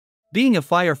Being a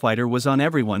firefighter was on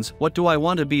everyone's "what do I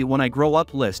want to be when I grow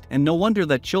up" list, and no wonder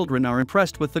that children are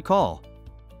impressed with the call.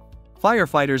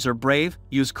 Firefighters are brave,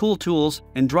 use cool tools,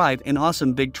 and drive in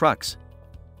awesome big trucks.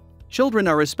 Children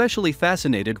are especially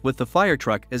fascinated with the fire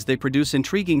truck as they produce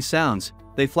intriguing sounds,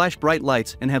 they flash bright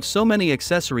lights and have so many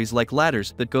accessories like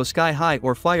ladders that go sky high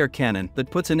or fire cannon that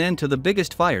puts an end to the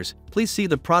biggest fires. Please see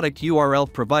the product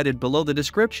URL provided below the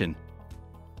description.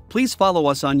 Please follow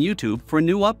us on YouTube for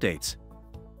new updates.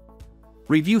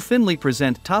 Review Finley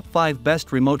present Top 5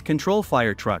 Best Remote Control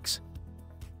Fire Trucks.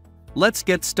 Let's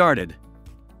get started.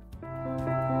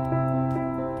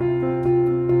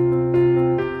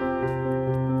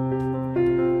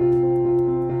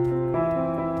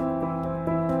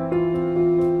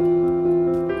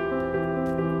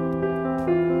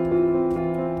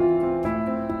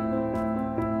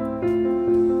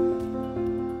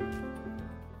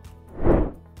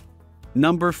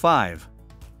 Number 5.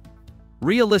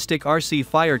 Realistic RC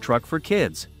Fire Truck for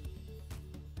Kids.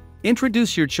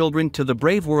 Introduce your children to the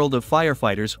brave world of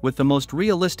firefighters with the most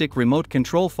realistic remote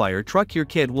control fire truck your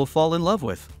kid will fall in love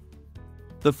with.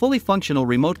 The fully functional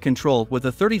remote control with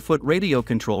a 30-foot radio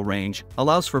control range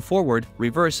allows for forward,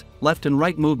 reverse, left and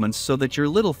right movements so that your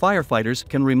little firefighters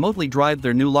can remotely drive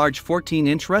their new large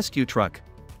 14-inch rescue truck.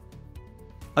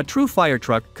 A true fire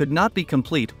truck could not be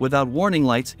complete without warning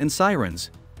lights and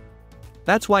sirens.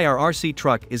 That's why our RC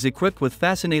truck is equipped with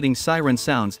fascinating siren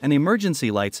sounds and emergency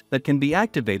lights that can be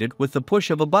activated with the push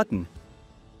of a button.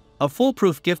 A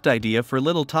foolproof gift idea for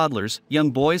little toddlers, young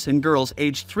boys and girls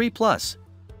aged 3+.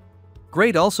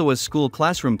 Great also as school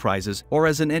classroom prizes or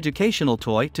as an educational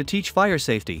toy to teach fire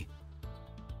safety.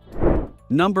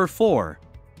 Number 4.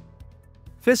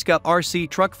 Fisca RC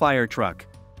Truck Fire Truck.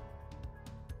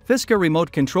 Fisca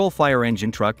Remote Control Fire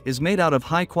Engine Truck is made out of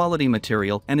high-quality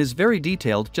material and is very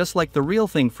detailed, just like the real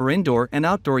thing for indoor and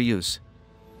outdoor use.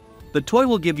 The toy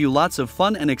will give you lots of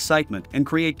fun and excitement and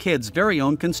create kids' very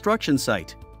own construction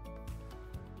site.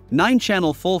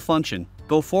 9-channel full function,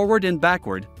 go forward and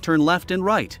backward, turn left and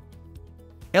right.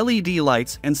 LED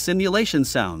lights and simulation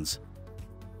sounds.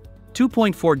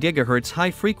 2.4 GHz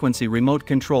high-frequency remote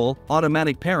control,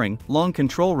 automatic pairing, long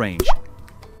control range.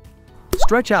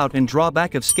 Stretch out and draw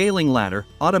back of scaling ladder,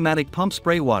 automatic pump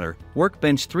spray water,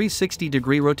 workbench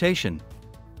 360-degree rotation.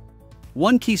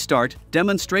 1 key start,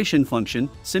 demonstration function,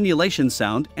 simulation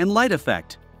sound and light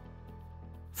effect.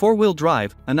 4-wheel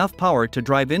drive, enough power to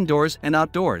drive indoors and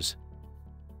outdoors.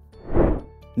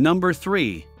 Number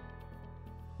 3.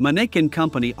 MCNICK &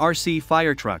 Company RC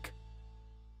Fire Truck.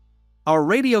 Our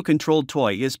radio-controlled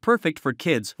toy is perfect for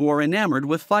kids who are enamored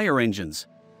with fire engines.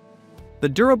 The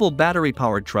durable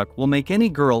battery-powered truck will make any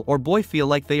girl or boy feel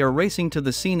like they are racing to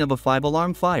the scene of a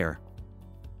 5-alarm fire.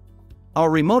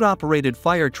 Our remote-operated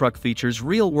fire truck features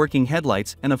real working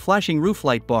headlights and a flashing roof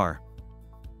light bar.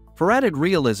 For added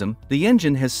realism, the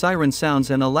engine has siren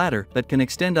sounds and a ladder that can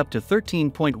extend up to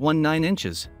 13.19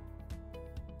 inches.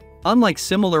 Unlike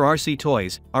similar RC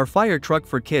toys, our fire truck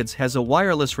for kids has a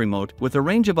wireless remote with a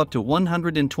range of up to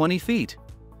 120 feet.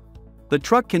 The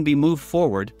truck can be moved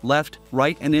forward, left,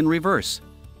 right and in reverse.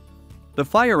 The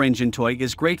fire engine toy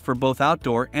is great for both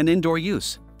outdoor and indoor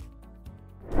use.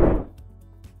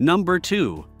 Number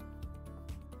 2.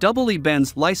 EE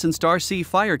Benz Licensed RC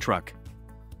Fire Truck.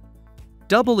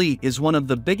 EE is one of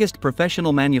the biggest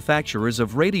professional manufacturers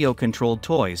of radio-controlled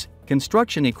toys,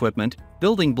 construction equipment,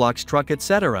 building blocks truck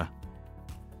etc.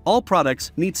 All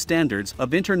products meet standards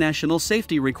of international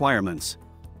safety requirements.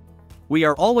 We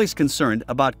are always concerned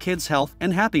about kids' health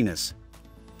and happiness.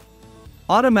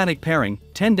 Automatic pairing,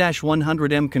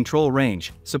 10-100M control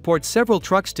range, supports several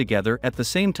trucks together at the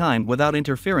same time without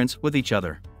interference with each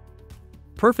other.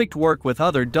 Perfect work with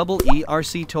other EE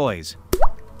RC toys.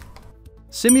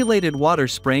 Simulated water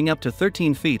spraying up to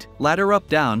 13 feet, ladder up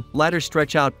down, ladder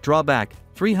stretch out, draw back,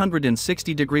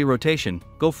 360-degree rotation,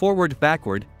 go forward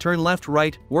backward, turn left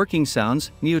right, working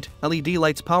sounds, mute, LED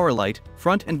lights, power light,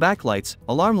 front and back lights,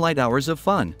 alarm light, hours of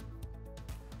fun.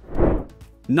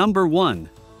 Number 1.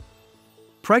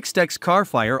 Prextex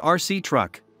Carfire RC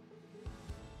Truck.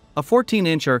 A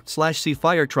 14-inch R/C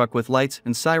fire truck with lights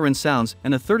and siren sounds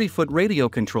and a 30-foot radio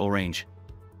control range.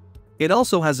 It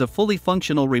also has a fully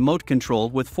functional remote control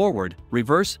with forward,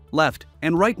 reverse, left,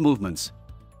 and right movements.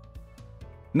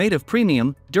 Made of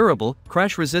premium, durable,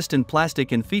 crash-resistant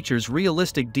plastic and features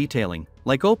realistic detailing,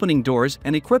 like opening doors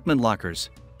and equipment lockers.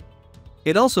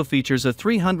 It also features a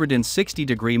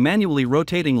 360-degree manually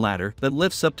rotating ladder that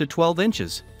lifts up to 12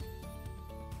 inches.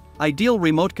 Ideal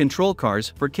remote control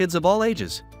cars for kids of all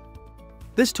ages.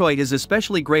 This toy is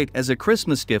especially great as a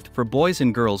Christmas gift for boys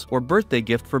and girls or birthday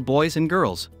gift for boys and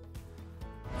girls.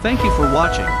 Thank you for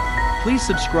watching. Please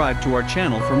subscribe to our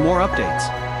channel for more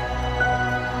updates.